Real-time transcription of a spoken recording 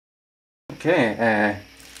Okay,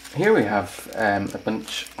 here we have a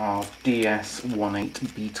bunch of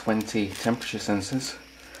DS18B20 temperature sensors.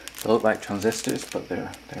 They look like transistors, but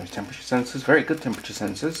they're temperature sensors. Very good temperature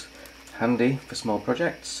sensors, handy for small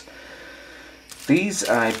projects. These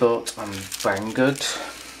I bought on Banggood.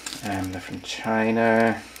 They're from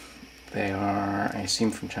China. They are, I assume,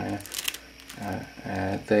 from China.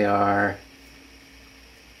 They are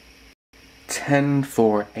 10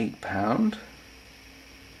 for £8,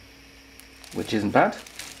 which isn't bad.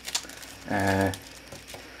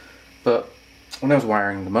 But when I was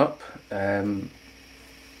wiring them up, I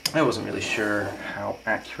wasn't really sure how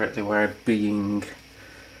accurate they were, being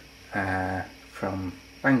from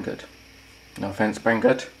Banggood. No offense,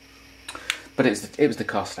 Banggood, but it was the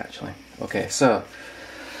cost actually. Okay, so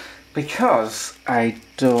because I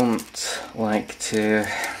don't like to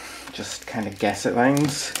just kind of guess at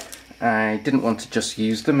things, I didn't want to just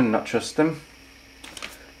use them and not trust them.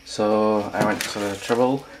 So I went to the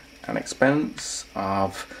trouble and expense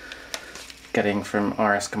of getting from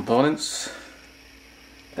RS Components,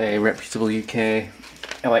 a reputable UK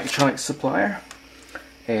electronics supplier,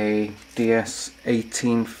 a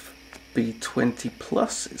DS18B20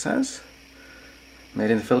 Plus, it says,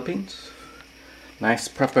 made in the Philippines. Nice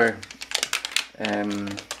proper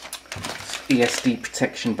ESD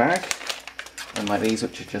protection bag, unlike these,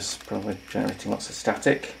 which are just probably generating lots of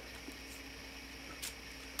static.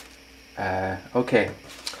 Okay,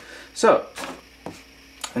 so,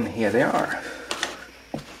 and here they are,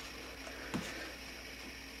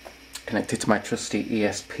 connected to my trusty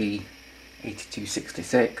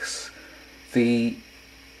esp8266. The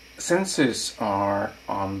sensors are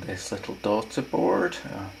on this little daughter board,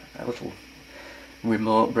 a little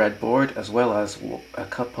remote breadboard, as well as a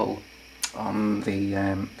couple on the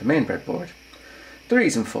main breadboard. The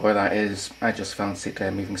reason for that is I just fancied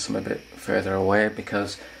moving some a bit further away,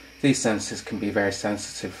 because these sensors can be very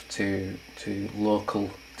sensitive to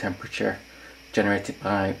local temperature generated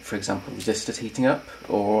by, for example, resistors heating up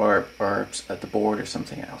or at the board or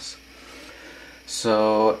something else.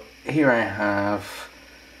 So here I have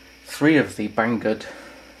 3 of the Banggood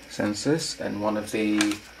sensors and one of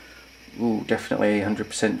the definitely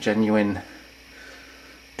 100% genuine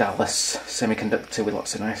Dallas semiconductor with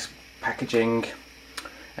lots of nice packaging.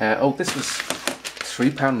 This was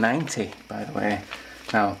 £3.90, by the way.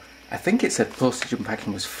 Now, I think it said postage and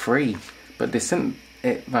packing was free, but they sent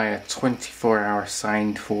it via 24-hour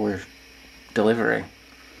signed for delivery.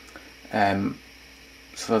 So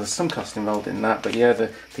there's some cost involved in that, but yeah, the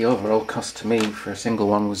overall cost to me for a single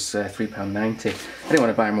one was £3.90. I didn't want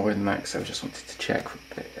to buy more than that because I just wanted to check.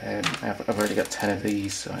 I've already got 10 of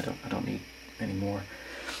these, so I don't need any more.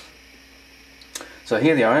 So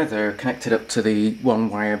here they are. They're connected up to the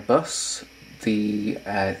one-wire bus. The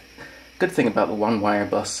good thing about the one-wire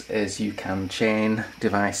bus is you can chain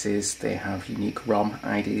devices. They have unique ROM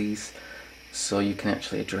IDs, so you can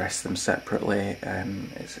actually address them separately.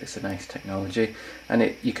 It's a nice technology,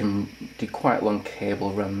 and you can do quite long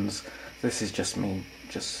cable runs. This is just me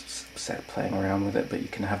playing around with it, but you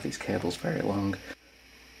can have these cables very long.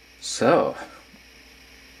 So,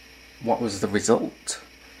 what was the result?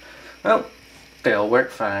 Well, they all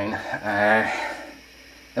work fine.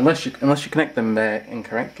 Unless you connect them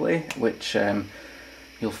incorrectly, which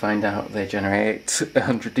you'll find out they generate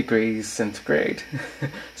 100 degrees centigrade.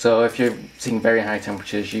 So if you're seeing very high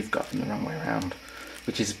temperatures, you've got them the wrong way around,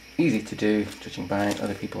 which is easy to do, judging by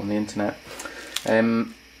other people on the internet.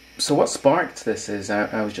 So what sparked this is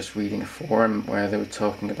I was just reading a forum where they were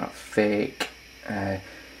talking about fake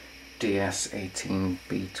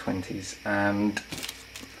DS18B20s, and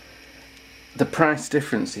the price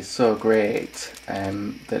difference is so great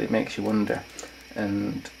that it makes you wonder.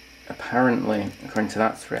 And apparently, according to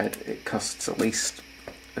that thread, it costs at least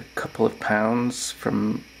a couple of pounds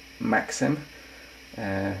from Maxim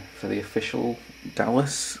for the official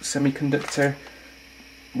Dallas semiconductor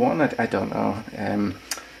one. I don't know.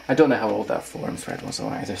 I don't know how old that forum thread was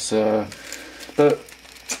either. So, but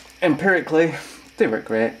empirically, they work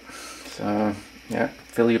great. So yeah,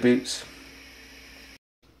 fill your boots.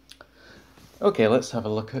 Okay, let's have a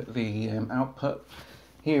look at the output.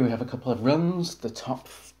 Here we have a couple of runs. The top,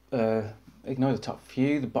 ignore the top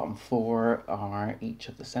few, the bottom 4 are each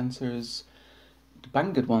of the sensors. The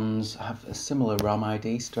Banggood ones have a similar ROM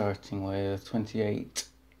ID starting with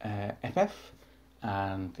 28FF,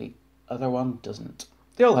 and the other one doesn't.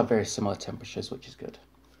 They all have very similar temperatures, which is good.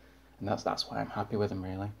 And that's why I'm happy with them,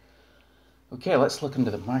 really. Okay, let's look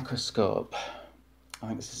under the microscope. I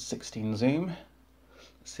think this is 16 zoom.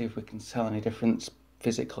 Let's see if we can tell any difference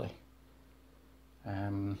physically.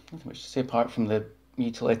 Nothing much to see apart from the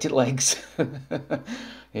mutilated legs.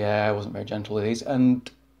 Yeah, I wasn't very gentle with these. And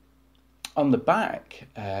on the back,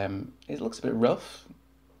 it looks a bit rough.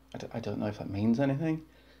 I don't know if that means anything.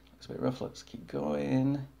 It looks a bit rough. Let's keep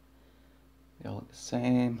going. They all look the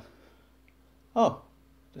same. Oh,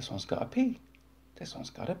 this one's got a P. This one's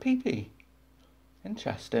got a PP.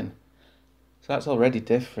 Interesting. So that's already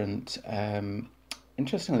different.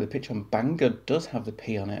 Interestingly, the picture on Banggood does have the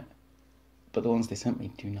P on it, but the ones they sent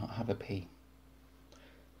me do not have a P.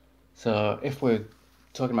 So if we're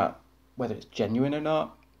talking about whether it's genuine or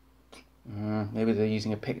not, maybe they're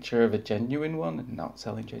using a picture of a genuine one and not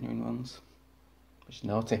selling genuine ones, which is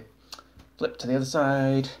naughty. Flip to the other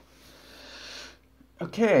side.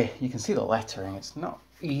 Okay, you can see the lettering. It's not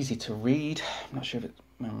easy to read. I'm not sure if it's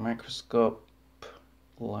my microscope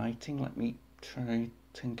lighting. Let me try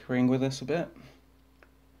tinkering with this a bit.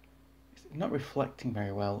 It's not reflecting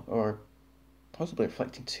very well, or possibly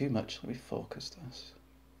reflecting too much. Let me focus this.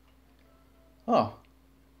 Oh,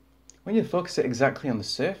 when you focus it exactly on the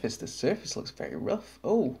surface looks very rough.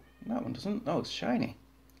 Oh, that one doesn't. Oh, it's shiny.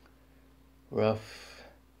 Rough,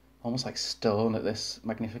 almost like stone at this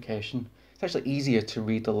magnification. It's actually easier to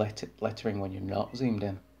read the lettering when you're not zoomed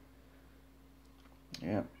in.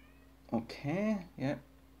 Yeah. Okay. Yep.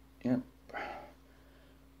 Yep.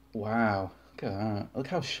 Wow. Look at that. Look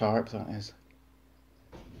how sharp that is.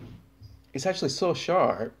 It's actually so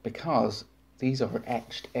sharp because these are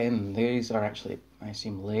etched in. These are actually, I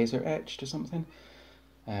assume, laser etched or something.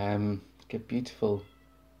 Get beautiful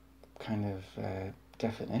kind of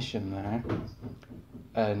definition there.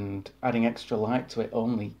 And adding extra light to it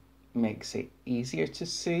only makes it easier to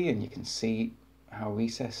see, and you can see how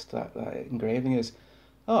recessed that engraving is.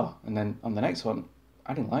 Oh, and then on the next one,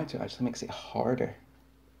 adding light to it actually makes it harder.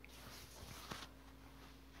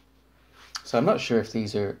 So I'm not sure if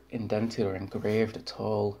these are indented or engraved at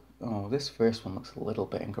all. Oh, this first one looks a little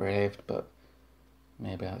bit engraved, but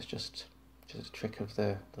maybe that's just a trick of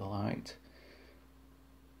the light.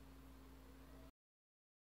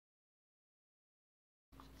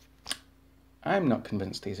 I'm not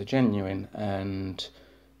convinced these are genuine, and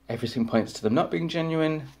everything points to them not being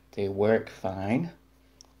genuine. They work fine.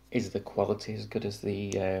 Is the quality as good as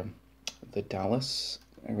the Dallas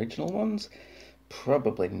original ones?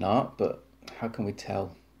 Probably not, but how can we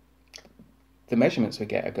tell? The measurements we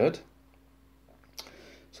get are good.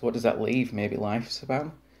 So what does that leave? Maybe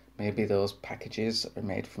lifespan? Maybe those packages are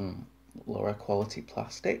made from lower quality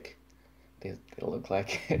plastic. They look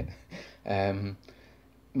like it.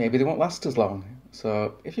 Maybe they won't last as long.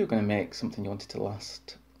 So if you were going to make something you wanted to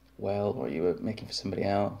last well, or you were making for somebody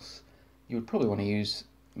else, you would probably want to use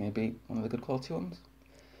maybe one of the good quality ones.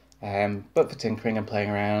 But for tinkering and playing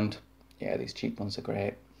around, yeah, these cheap ones are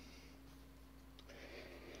great.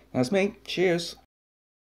 That's me. Cheers.